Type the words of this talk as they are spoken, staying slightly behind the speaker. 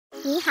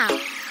你好，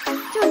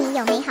祝你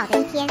有美好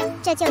的一天。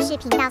这就是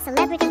频道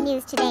Celebrity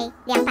News Today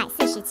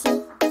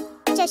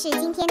 247。这是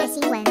今天的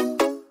新闻。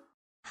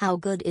How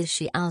good is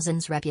Xiao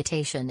Zhan's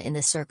reputation in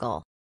the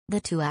circle?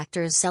 The two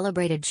actors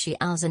celebrated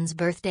Xiao Zhan's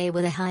birthday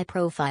with a high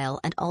profile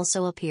and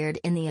also appeared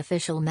in the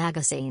official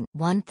magazine.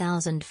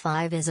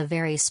 1005 is a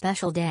very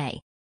special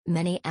day.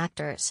 Many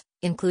actors,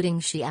 including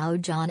Xiao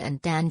Zhan and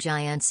Dan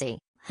Jianxi,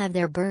 have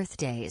their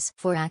birthdays.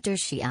 For actor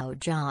Xiao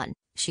Zhan,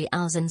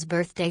 Xiao Zhan's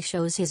birthday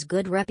shows his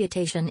good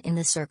reputation in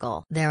the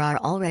circle. There are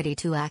already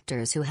two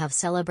actors who have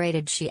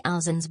celebrated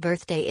Xiao Zhan's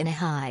birthday in a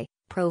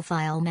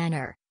high-profile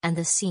manner, and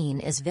the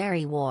scene is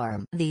very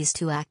warm. These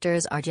two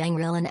actors are Zhang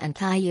Rilin and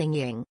Cai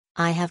Yingying.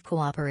 I have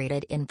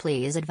cooperated in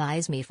Please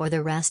Advise Me for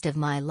the Rest of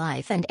My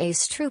Life and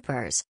Ace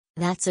Troopers.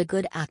 That's a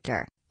good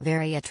actor,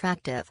 very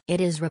attractive. It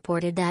is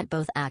reported that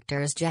both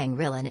actors Zhang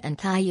Rilin and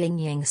Cai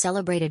Yingying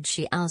celebrated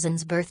Xiao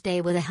Zhan's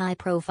birthday with a high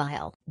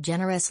profile,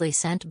 generously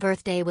sent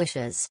birthday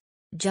wishes.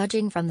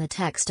 Judging from the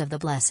text of the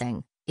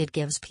blessing, it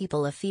gives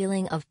people a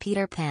feeling of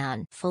Peter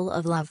Pan, full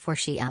of love for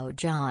Xiao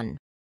Zhan.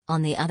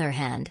 On the other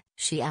hand,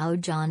 Xiao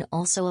Zhan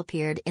also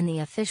appeared in the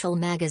official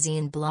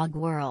magazine Blog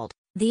World.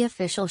 The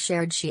official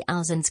shared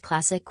Xiao Zhan's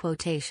classic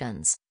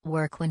quotations: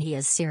 work when he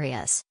is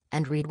serious,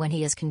 and read when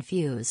he is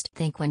confused.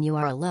 Think when you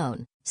are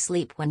alone,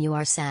 sleep when you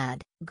are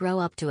sad, grow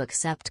up to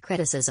accept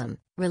criticism,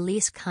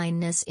 release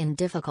kindness in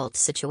difficult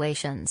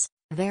situations.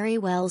 Very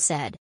well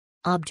said.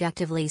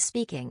 Objectively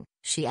speaking,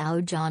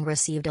 Xiao Zhan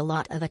received a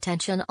lot of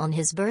attention on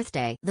his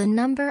birthday. The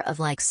number of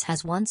likes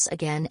has once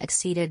again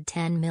exceeded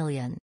 10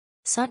 million.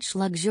 Such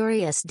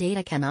luxurious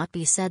data cannot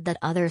be said that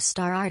other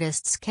star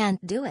artists can't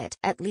do it.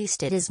 At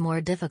least it is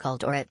more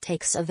difficult or it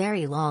takes a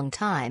very long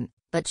time,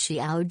 but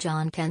Xiao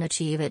Zhan can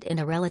achieve it in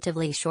a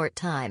relatively short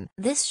time.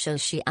 This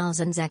shows Xiao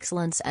Zhan's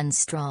excellence and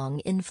strong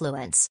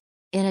influence.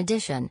 In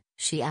addition,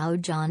 Xiao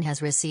Zhan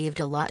has received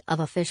a lot of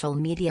official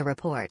media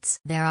reports.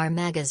 There are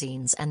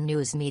magazines and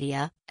news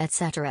media,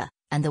 etc.,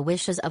 and the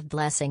wishes of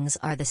blessings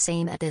are the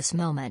same at this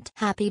moment.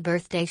 Happy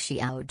birthday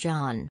Xiao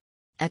Zhan.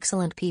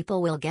 Excellent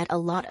people will get a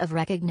lot of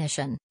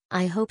recognition.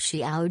 I hope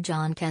Xiao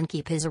Zhan can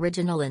keep his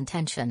original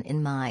intention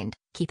in mind,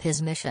 keep his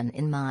mission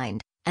in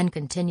mind, and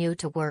continue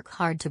to work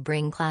hard to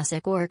bring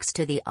classic works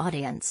to the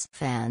audience.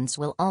 Fans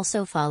will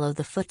also follow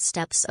the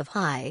footsteps of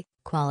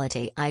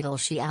high-quality idol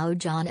Xiao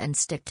Zhan and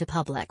stick to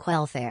public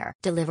welfare.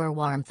 Deliver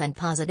warmth and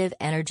positive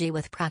energy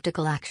with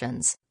practical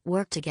actions,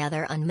 work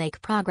together and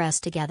make progress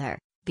together,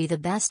 be the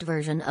best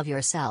version of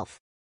yourself.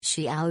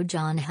 Xiao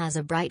Zhan has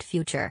a bright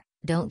future,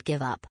 don't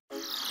give up.